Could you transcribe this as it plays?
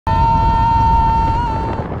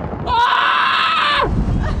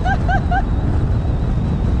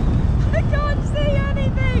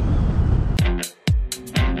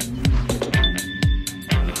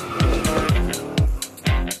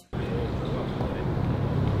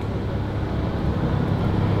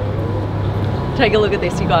Take a look at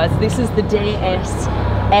this, you guys. This is the DS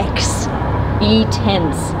X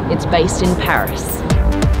E-Tense. It's based in Paris.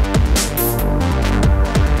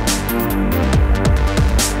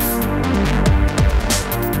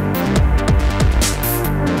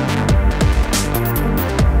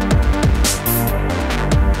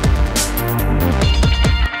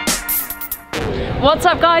 What's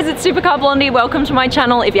up guys, it's Supercar Blondie. Welcome to my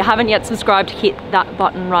channel. If you haven't yet subscribed, hit that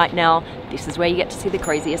button right now. This is where you get to see the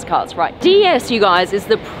craziest cars, right? DS, you guys, is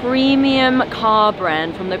the premium car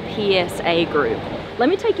brand from the PSA group. Let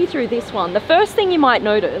me take you through this one. The first thing you might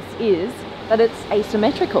notice is that it's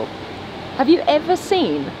asymmetrical. Have you ever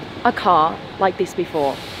seen a car like this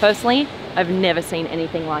before? Personally, I've never seen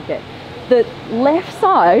anything like it. The left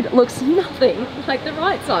side looks nothing like the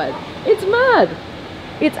right side. It's mad.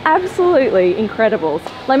 It's absolutely incredible.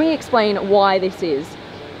 Let me explain why this is.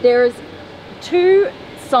 There's two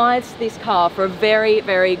sides to this car for a very,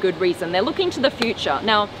 very good reason. They're looking to the future.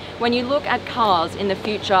 Now, when you look at cars in the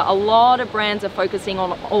future, a lot of brands are focusing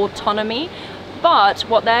on autonomy, but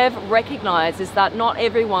what they've recognized is that not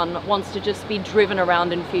everyone wants to just be driven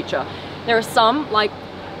around in future. There are some, like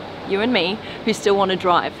you and me, who still want to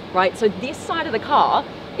drive, right? So this side of the car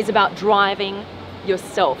is about driving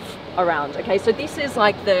yourself around. Okay, so this is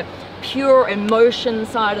like the pure emotion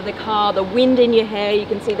side of the car, the wind in your hair. You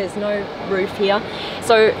can see there's no roof here,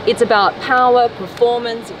 so it's about power,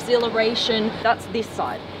 performance, exhilaration. That's this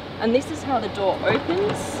side, and this is how the door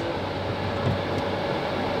opens.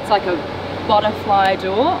 It's like a butterfly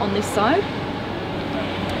door on this side.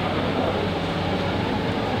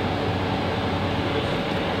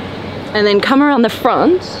 And then come around the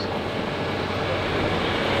front.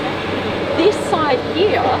 This side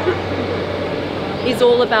here is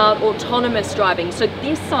all about autonomous driving. So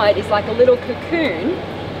this side is like a little cocoon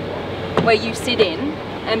where you sit in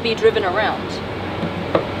and be driven around.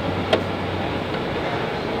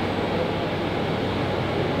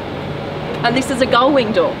 And this is a gull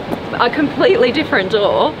wing door, a completely different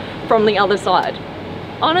door from the other side.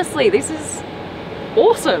 Honestly, this is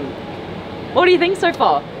awesome. What do you think so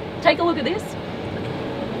far? Take a look at this.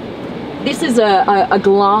 This is a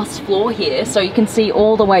glass floor here, so you can see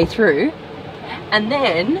all the way through. And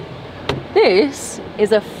then this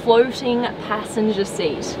is a floating passenger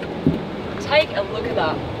seat. Take a look at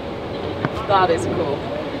that. That is cool.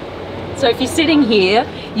 So if you're sitting here,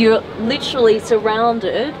 you're literally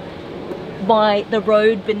surrounded by the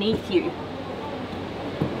road beneath you.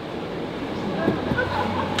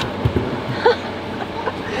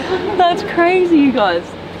 That's crazy, you guys.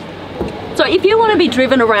 So if you want to be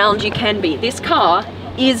driven around, you can be. This car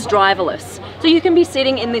is driverless. So you can be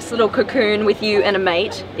sitting in this little cocoon with you and a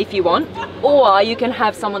mate if you want, or you can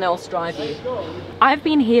have someone else drive you. I've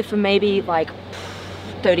been here for maybe like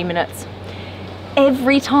 30 minutes.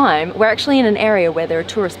 Every time, we're actually in an area where there are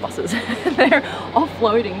tourist buses. They're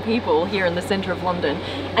offloading people here in the center of London.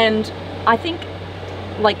 And I think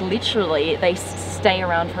like literally they stay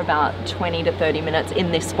around for about 20 to 30 minutes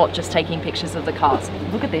in this spot just taking pictures of the cars.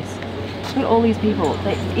 Look at this. Look at all these people.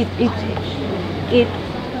 It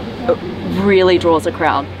really draws a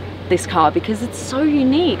crowd, this car, because it's so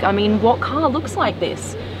unique. I mean, what car looks like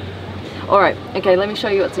this? Alright, okay, let me show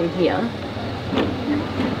you what's in here.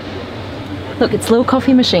 Look, it's a little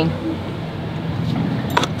coffee machine.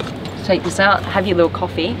 Take this out, have your little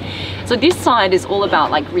coffee. So this side is all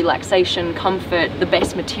about like relaxation, comfort, the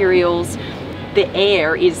best materials. The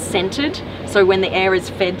air is scented, so when the air is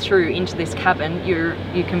fed through into this cabin,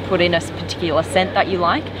 you can put in a particular scent that you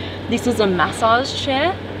like. This is a massage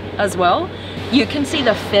chair as well. You can see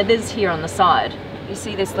the feathers here on the side. You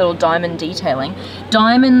see this little diamond detailing.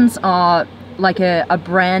 Diamonds are like a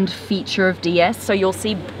brand feature of DS, so you'll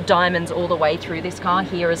see diamonds all the way through this car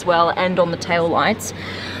here as well, and on the tail lights.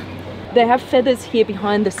 They have feathers here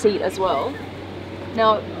behind the seat as well.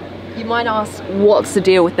 Now, you might ask, what's the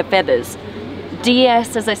deal with the feathers?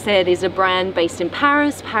 DS, as I said, is a brand based in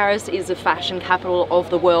Paris. Paris is a fashion capital of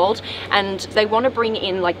the world, and they want to bring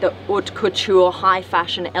in like the haute couture, high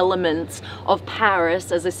fashion elements of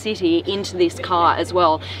Paris as a city into this car as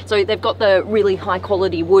well. So they've got the really high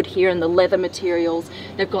quality wood here and the leather materials.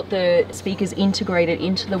 They've got the speakers integrated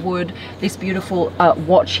into the wood, this beautiful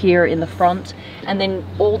watch here in the front, and then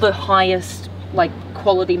all the highest like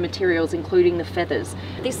quality materials, including the feathers.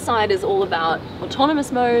 This side is all about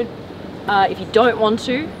autonomous mode. If you don't want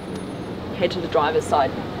to, head to the driver's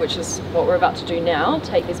side, which is what we're about to do now.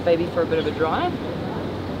 Take this baby for a bit of a drive.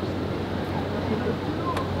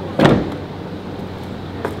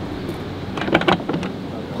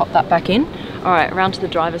 Pop that back in. All right, around to the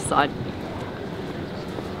driver's side.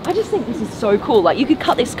 I just think this is so cool. Like, you could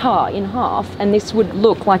cut this car in half and this would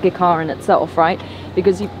look like a car in itself, right?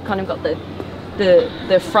 Because you've kind of got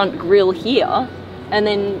the front grille here, and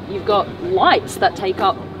then you've got lights that take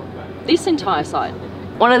up this entire side.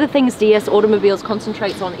 One of the things DS Automobiles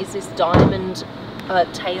concentrates on is this diamond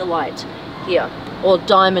tail light here, or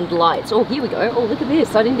diamond lights. Oh, here we go. Oh, look at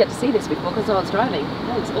this. I didn't get to see this before because I was driving.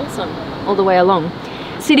 That looks awesome all the way along.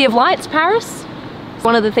 City of Lights, Paris.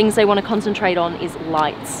 One of the things they want to concentrate on is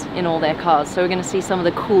lights in all their cars. So we're going to see some of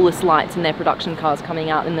the coolest lights in their production cars coming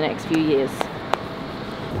out in the next few years.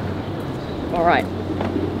 All right,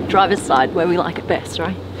 driver's side, where we like it best,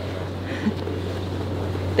 right?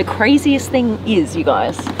 The craziest thing is, you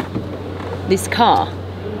guys, this car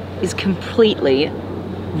is completely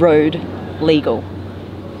road legal.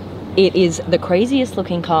 It is the craziest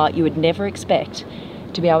looking car. You would never expect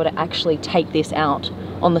to be able to actually take this out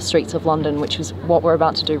on the streets of London, which is what we're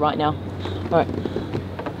about to do right now. All right.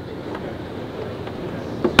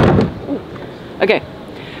 Ooh. Okay,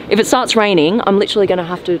 if it starts raining, I'm literally gonna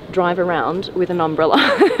have to drive around with an umbrella.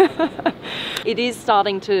 It is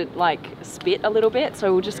starting to like spit a little bit,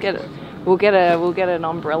 so we'll just we'll get an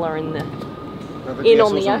umbrella in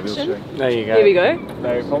on the action. There you go. Here we go.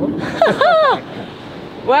 No problem.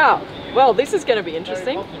 Wow. Well, this is going to be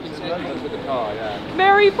interesting.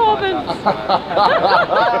 Mary Poppins!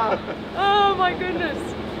 Oh my goodness.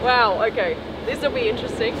 Wow, okay. This will be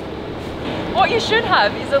interesting. What you should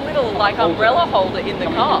have is a little like umbrella holder in the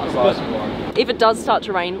car. If it does start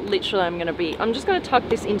to rain, literally I'm just going to tuck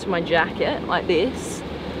this into my jacket like this.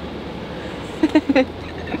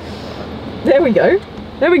 There we go.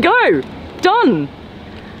 There we go. Done.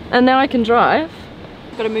 And now I can drive.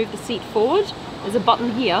 Got to move the seat forward. There's a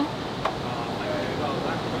button here.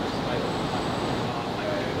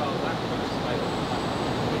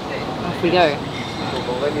 Off we go.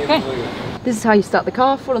 Okay. This is how you start the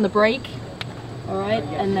car. Foot on the brake. Alright,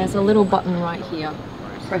 and there's a little button right here.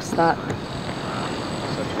 Press that.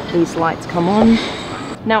 These lights come on.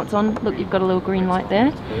 Now it's on. Look, you've got a little green light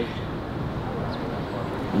there.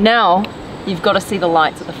 Now you've got to see the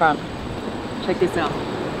lights at the front. Check this out.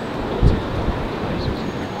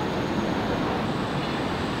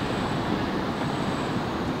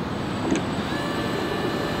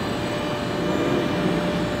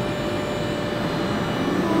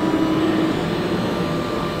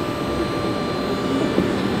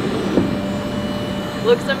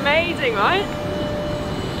 Looks amazing, right?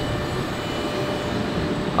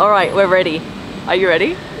 All right, we're ready. Are you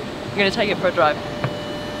ready? I'm gonna take it for a drive.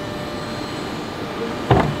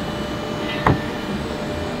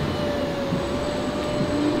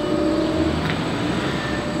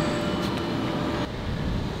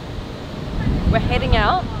 We're heading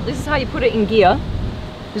out. This is how you put it in gear.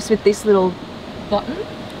 Just with this little button.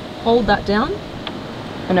 Hold that down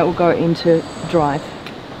and it will go into drive.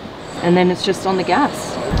 And then it's just on the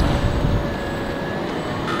gas.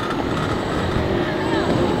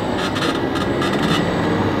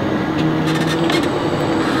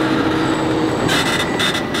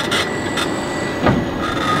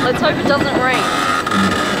 Let's hope it doesn't rain.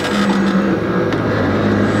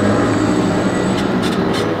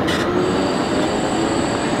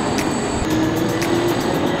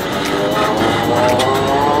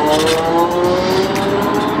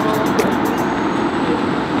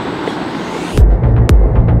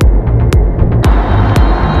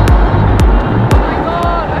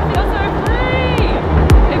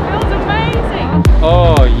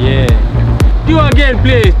 Do again,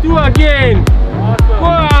 please. Do again. Awesome. Go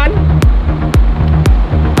on.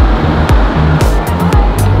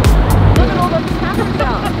 Look at all the cameras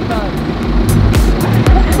out.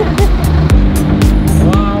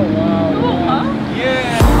 Wow, wow. Cool, huh?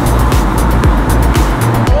 Yeah.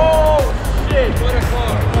 Oh shit! What a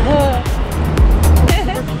car.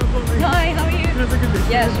 Hi, how are you?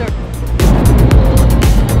 Yeah, sure.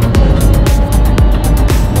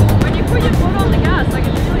 When you put your foot on the gas, like,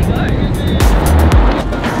 it's really go.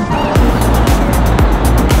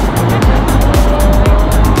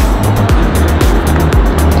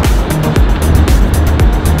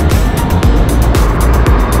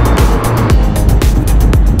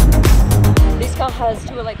 Has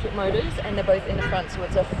two electric motors and they're both in the front, so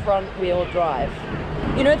it's a front wheel drive.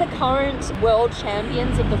 You know, the current world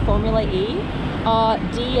champions of the Formula E are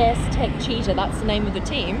DS Tech Cheetah, that's the name of the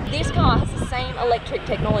team. This car has the same electric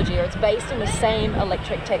technology, or it's based on the same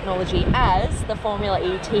electric technology as the Formula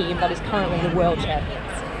E team that is currently the world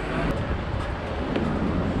champions.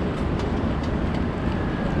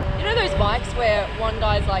 You know those bikes where one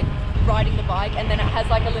guy's like riding the bike and then it has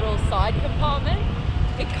like a little side compartment?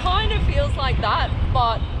 It kind of feels like that,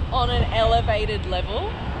 but on an elevated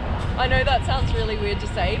level. I know that sounds really weird to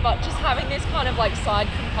say, but just having this kind of like side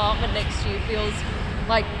compartment next to you feels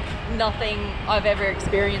like nothing I've ever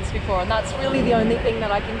experienced before, and that's really the only thing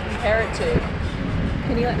that I can compare it to.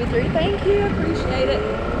 Can you let me through? Thank you, appreciate it.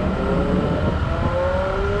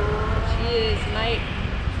 Cheers, mate.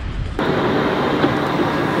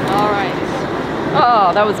 All right.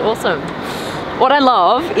 Oh, that was awesome. What I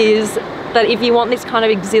love is that if you want this kind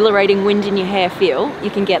of exhilarating wind in your hair feel, you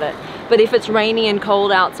can get it. But if it's rainy and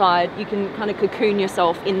cold outside, you can kind of cocoon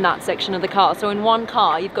yourself in that section of the car. So in one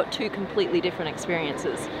car, you've got two completely different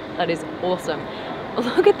experiences. That is awesome.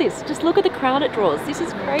 Look at this, just look at the crowd it draws. This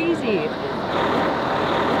is crazy.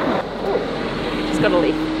 Ooh, just got a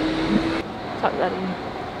leaf. Tuck that in.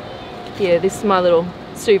 Yeah, this is my little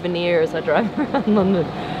souvenir as I drive around London.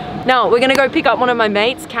 Now, we're gonna go pick up one of my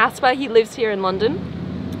mates, Caspar. He lives here in London.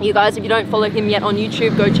 You guys, if you don't follow him yet on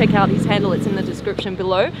YouTube, go check out his handle, it's in the description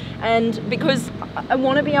below. And because I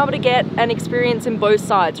want to be able to get an experience in both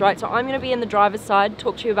sides, right? So I'm going to be in the driver's side,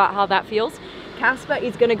 talk to you about how that feels. Caspar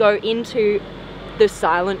is going to go into the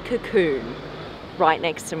silent cocoon right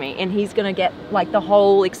next to me, and he's going to get like the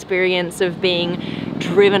whole experience of being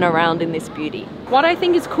driven around in this beauty. What I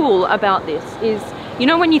think is cool about this is, you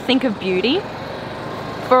know, when you think of beauty,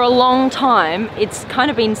 for a long time, it's kind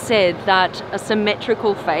of been said that a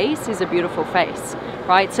symmetrical face is a beautiful face,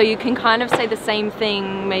 right? So you can kind of say the same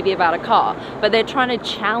thing maybe about a car, but they're trying to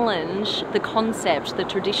challenge the concept, the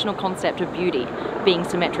traditional concept of beauty being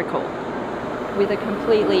symmetrical with a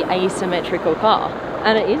completely asymmetrical car.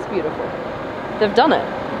 And it is beautiful. They've done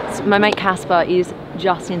it. So my mate Caspar is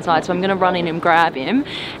just inside, so I'm gonna run in and grab him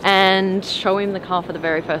and show him the car for the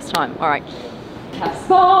very first time. All right.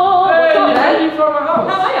 Caspar! Hey, man, you from my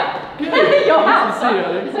house? How are you? Your house?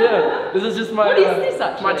 Yeah, this is just my. What is this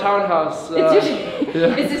actually? My townhouse. Yeah.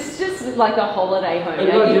 Is this just like a holiday home?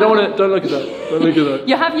 No, you don't want to. Don't look at that. Don't look at that.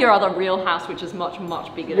 You have your other real house, which is much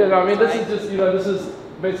bigger. Yeah, than no, I mean this, this right? is just, you know, this is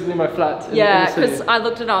basically my flat. Yeah, because I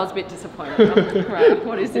looked at it, I was a bit disappointed. Right,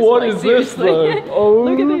 what is this? What like, is this though? Oh,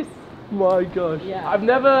 look at this. My gosh. Yeah. I've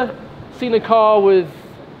never seen a car with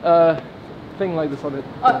thing like this on it.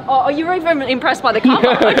 Oh, you're even impressed by the cover.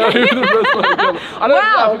 Okay.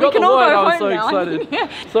 Wow, we can all go home so now. Excited. Yeah.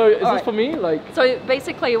 So is All this for me? Like. So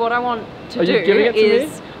basically, what I want to do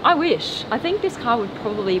is, I wish. I think this car would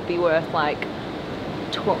probably be worth like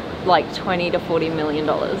 20 to 40 million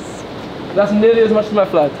dollars. That's nearly as much as my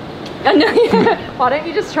flat. I know. Why don't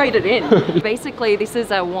you just trade it in? Basically, this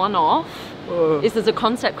is a one-off. This is a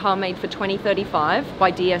concept car made for 2035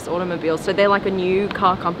 by DS Automobiles. So they're like a new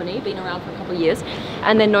car company, been around for a couple of years,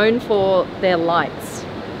 and they're known for their lights.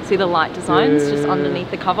 See the light designs just underneath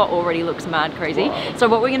the cover already looks mad crazy. Wow. So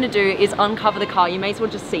what we're going to do is uncover the car. You may as well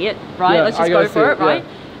just see it, right? Yeah, let's just go for it, right?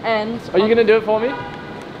 And are you going to do it for me?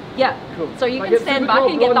 Yeah. Cool. So you can stand back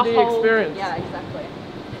and get the whole experience. Yeah, exactly.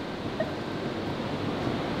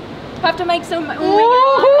 Have to make some.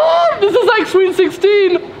 This is like Sweet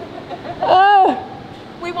 16. Oh!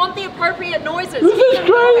 We want the appropriate noises. This is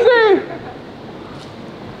crazy!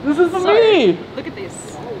 This is me! Look at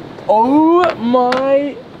this. Oh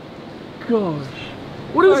my gosh.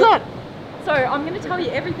 What is that? So I'm going to tell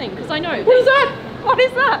you everything because I know. What is that? What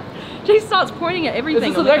is that? She starts pointing at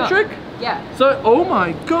everything. Is this electric? Yeah. So, oh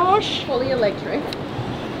my gosh. Fully electric.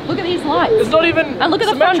 Look at these lights. It's not even And look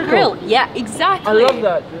at the front grille. Yeah, exactly. I love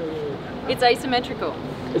that. It's asymmetrical.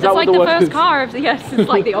 Is it's like the first car of the, yes, it's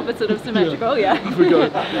like the opposite of symmetrical, yeah. I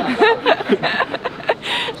forgot.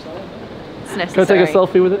 It's necessary. Can I take a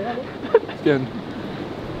selfie with it? Again.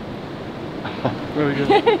 Very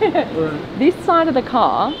good. This side of the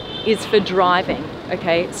car is for driving,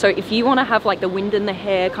 okay? So if you want to have like the wind in the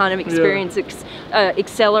hair kind of experience,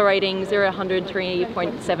 accelerating 0 to 100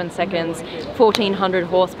 3.7 seconds, 1400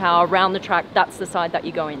 horsepower around the track, that's the side that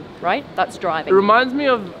you go in, right? That's driving. It reminds me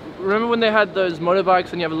of, remember when they had those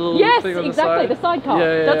motorbikes and you have a little thing on the side? Yes, exactly, the sidecar.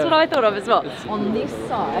 Yeah, that's what I thought of as well. On this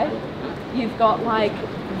side, you've got like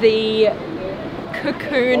the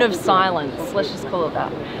cocoon of silence, let's just call it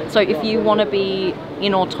that. So if you want to be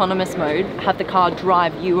in autonomous mode, have the car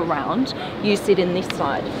drive you around, you sit in this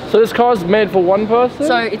side. So this car's made for one person?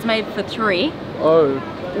 So it's made for 3. Oh.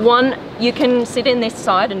 One, you can sit in this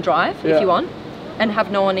side and drive if you want, and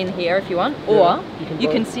have no one in here if you want, or you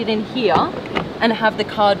can sit in here and have the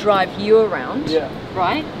car drive you around,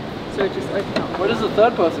 right? So just open up. Where does the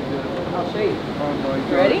third person go? I'll show you. Oh my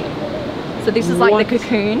god. Ready? So this is like the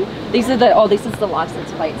cocoon. These are the, this is the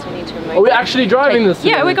license plates we need to remove. Are we actually driving this?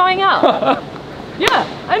 Yeah, we're going out. Yeah,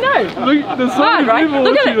 I know. Look, there's so many people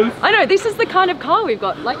watching us. I know, this is the kind of car we've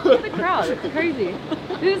got. Like, look at the crowd, it's crazy.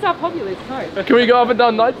 This is how popular it's going. Can we go up and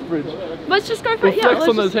down Knightsbridge? Let's just go for it. Flex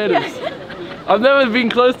on those headers. I've never been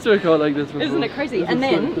close to a car like this before. Isn't it crazy? And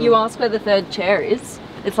then you ask where the third chair is.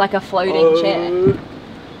 It's like a floating chair.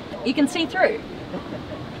 You can see through.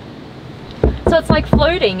 So it's like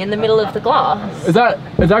floating in the middle of the glass. Is that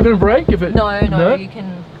gonna break if it? No, you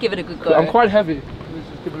can give it a good go. I'm quite heavy.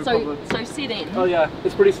 So sit in. Oh yeah,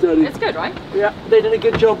 it's pretty sturdy. It's good, right? Yeah, they did a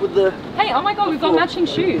good job with the... Hey, oh my god, we've got matching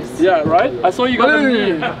shoes. Yeah, right? I saw you got them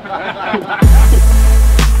new.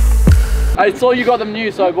 I saw you got them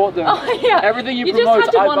new, so I bought them. Oh yeah. Everything you promote, just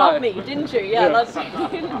had to I one-up buy. me, didn't you? Yeah, that's...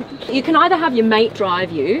 You can either have your mate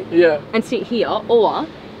drive you and sit here, or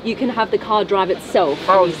you can have the car drive itself.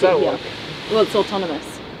 How and does you that sit work? here. Well, it's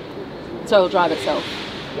autonomous. So it'll drive itself.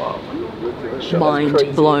 Wow.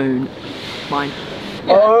 Mind blown. Mind.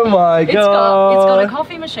 Yeah. Oh my god. It's got a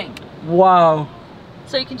coffee machine. Wow.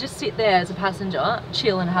 So you can just sit there as a passenger,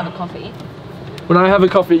 chill and have a coffee. When I have a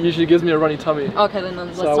coffee, it usually gives me a runny tummy. Okay, then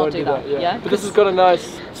let's not do that. Yeah. But this has got a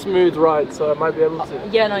nice, smooth ride, so I might be able to.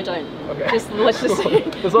 Yeah, no, don't. Okay. Let's just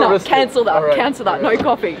no, cancel that. Right. Cancel that. No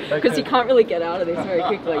coffee, because you can't really get out of this very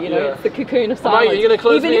quickly. You know, it's the cocoon of silence. Are you gonna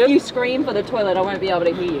close Even if you scream for the toilet, I won't be able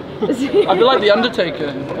to hear you. I feel like the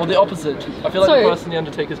Undertaker, or the opposite. I feel like the person the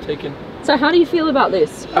Undertaker's taken. So how do you feel about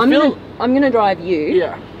this? I'm gonna drive you.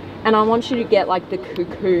 Yeah. And I want you to get like the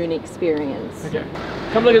cocoon experience. Okay.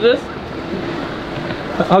 Come look at this.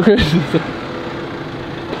 Okay.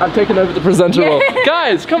 I've taken over the presenter role.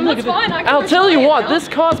 Guys, come look at this. I'll tell you what, this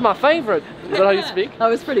car's my favourite. Is that how you speak? That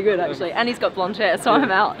was pretty good actually. And he's got blonde hair, so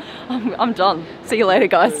I'm out. I'm done. See you later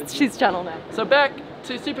guys. It's his channel now. So back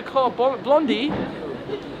to Supercar Blondie.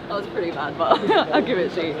 That was pretty bad, but I'll give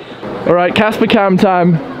it to you. Alright, Caspar cam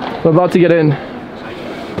time. We're about to get in.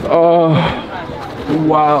 Oh,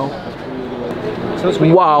 wow.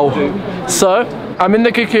 Wow. So, I'm in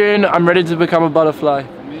the cocoon, I'm ready to become a butterfly.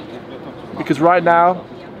 Because right now,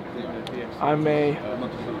 I'm a...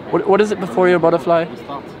 What is it before you're a butterfly?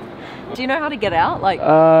 Do you know how to get out? Like,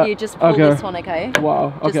 you just pull this one, okay?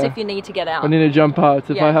 Wow, okay. Just if you need to get out. I need to jump out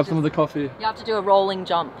if I have some of the coffee. You have to do a rolling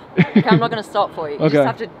jump. Okay, I'm not going to stop for you. You just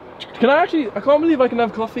have to... Can I actually... I can't belse I can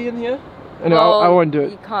have coffee in here. No, well, I won't do it.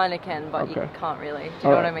 You kind of can, but you can't really. Do you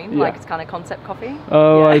know what I mean? Yeah. Like it's kind of concept coffee.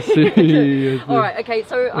 Oh, I see. All right, okay,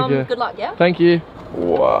 so good luck, yeah? Thank you.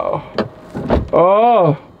 Wow.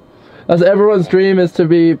 Oh, that's everyone's dream, is to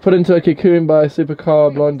be put into a cocoon by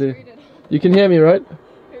Supercar Blondie. You can hear me, right?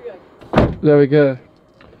 There we go.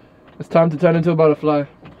 It's time to turn into a butterfly.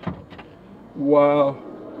 Wow.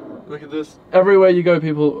 Look at this. Everywhere you go,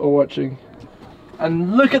 people are watching.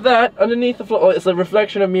 And look at that, underneath the floor. Oh, it's a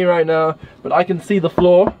reflection of me right now, but I can see the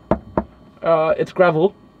floor. It's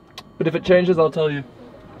gravel, but if it changes, I'll tell you.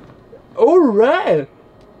 Alright!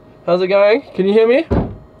 How's it going? Can you hear me?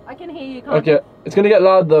 I can hear you, Okay, it's gonna get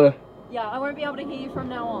loud though. Yeah, I won't be able to hear you from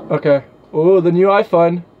now on. Okay. Oh, the new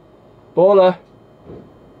iPhone. Baller.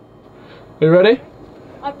 Are you ready?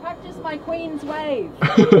 I practiced my Queen's wave.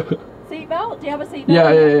 Seatbelt? Do you have a seatbelt?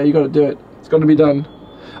 Yeah, you gotta do it. It's gotta be done.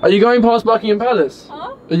 Are you going past Buckingham Palace?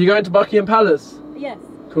 Huh? Are you going to Buckingham Palace? Yes.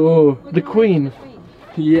 Cool. The Queen.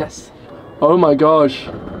 Yes. Oh my gosh.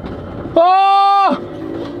 Oh!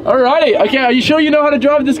 Alrighty. Okay, are you sure you know how to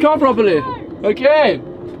drive this car properly? No. Okay.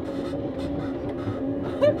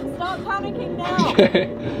 Stop panicking now. Okay.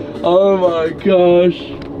 Oh my gosh.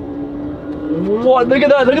 What? Look at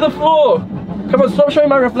that. Look at the floor. Come on, stop showing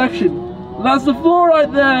my reflection. That's the floor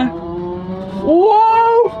right there.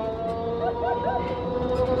 Whoa!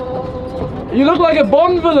 You look like a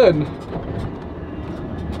Bond villain.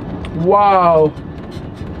 Wow.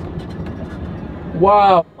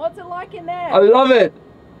 Wow. What's it like in there? I love it.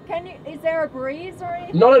 Is there a breeze or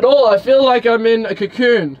anything? Not at all. I feel like I'm in a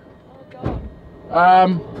cocoon. Oh god. I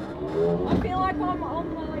feel like I'm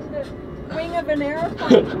on like the wing of an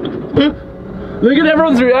airplane. Look at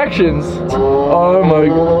everyone's reactions. Oh my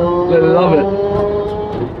god. They love it.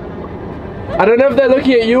 I don't know if they're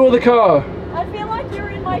looking at you or the car. I feel like you're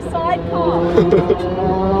in my sidecar.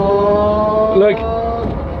 Look.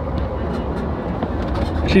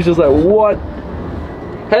 She's just like, what?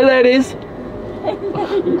 Hey ladies.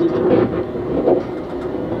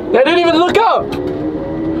 They didn't even look up.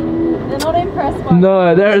 They're not impressed by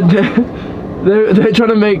No, they're trying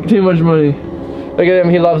to make too much money. Look at him,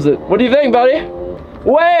 he loves it. What do you think, buddy?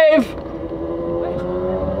 Wave!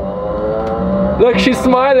 Look, she's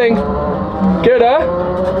smiling. Good, huh?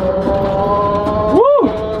 Woo!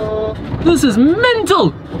 This is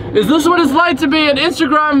mental! Is this what it's like to be an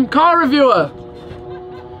Instagram car reviewer?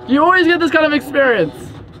 You always get this kind of experience.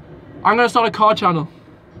 I'm gonna start a car channel.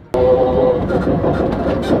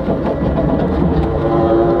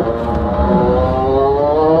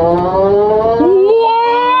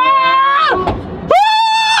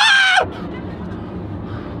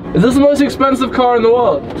 Is this the most expensive car in the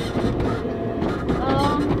world?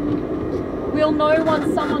 We'll know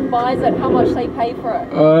once someone buys it how much they pay for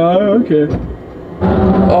it. Okay.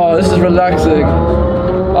 Oh, this is relaxing.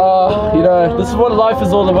 Oh, you know, this is what life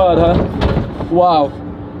is all about, huh? Wow.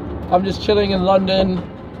 I'm just chilling in London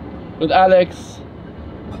with Alex.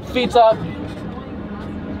 Feet up.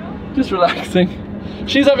 Just relaxing.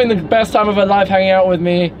 She's having the best time of her life hanging out with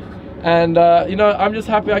me. And, you know, I'm just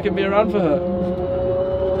happy I can be around for her.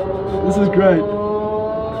 This is great.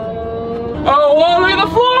 Oh, whoa, look at the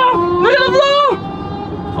floor! Look at the floor!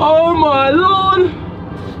 Oh my lord!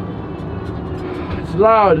 It's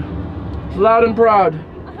loud. It's loud and proud. I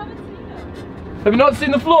haven't seen it. Have you not seen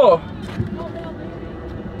the floor? Not now,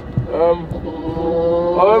 maybe.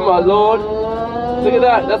 Oh my lord. Look at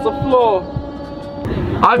that, that's the floor.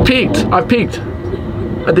 I've peaked.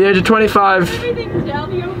 At the age of 25. Everything's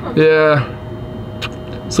downhill from Yeah.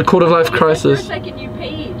 It's a quarter life crisis. For a second you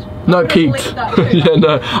peed. No, peaked. Yeah,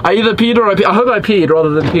 no. I either peed or I peed. I hope I peed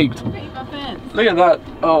rather than peaked. Peed my pants. Look at that.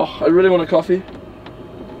 Oh, I really want a coffee.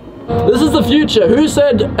 This is the future. Who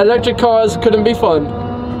said electric cars couldn't be fun?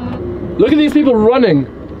 Look at these people running.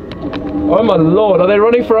 Oh my lord, are they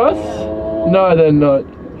running for us? No, they're not.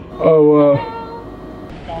 Oh,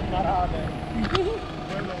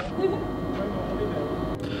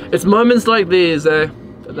 It's moments like these, that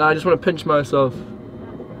I just want to pinch myself.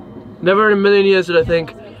 Never in a million years did I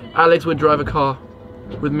think Alex would drive a car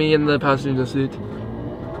with me in the passenger seat.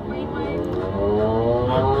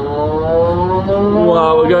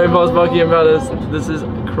 Wow, we're going past Buckingham Palace. This is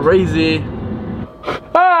crazy.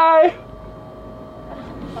 Hi!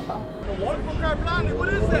 Blondie, what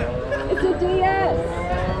is that? It's a DS.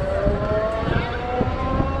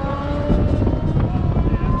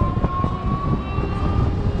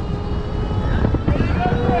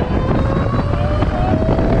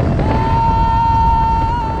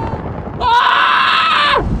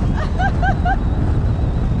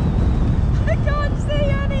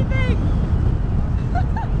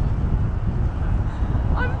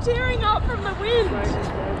 Tearing up from the wind.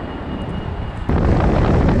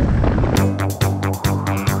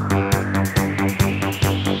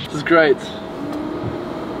 This is great.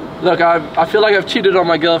 Look, I feel like I've cheated on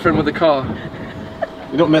my girlfriend with the car.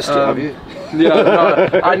 You not missed it, have you? Yeah, no,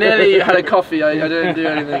 I nearly had a coffee. I didn't do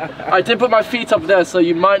anything. I did put my feet up there, so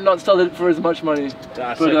you might not sell it for as much money.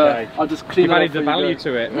 That's but, okay. I'll just clean it up. You added the value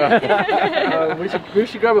to it. We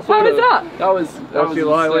should grab a photo. How was that? That was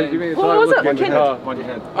insane. What was it? Mind your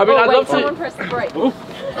head. I mean, I'd love someone to. press the brake.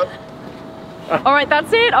 Alright,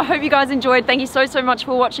 that's it. I hope you guys enjoyed. Thank you so much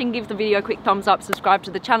for watching. Give the video a quick thumbs up, subscribe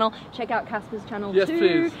to the channel. Check out Caspar's channel yes,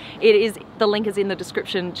 too. Please. The link is in the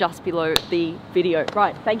description just below the video.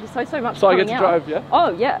 Right, thank you so much so for I coming get to out. drive, yeah?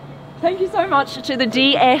 Oh yeah. Thank you so much to the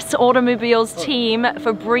DS Automobiles team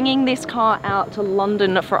for bringing this car out to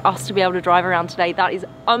London for us to be able to drive around today. That is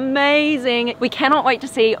amazing. We cannot wait to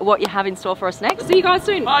see what you have in store for us next. See you guys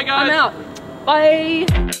soon. Bye guys. I'm out. Bye.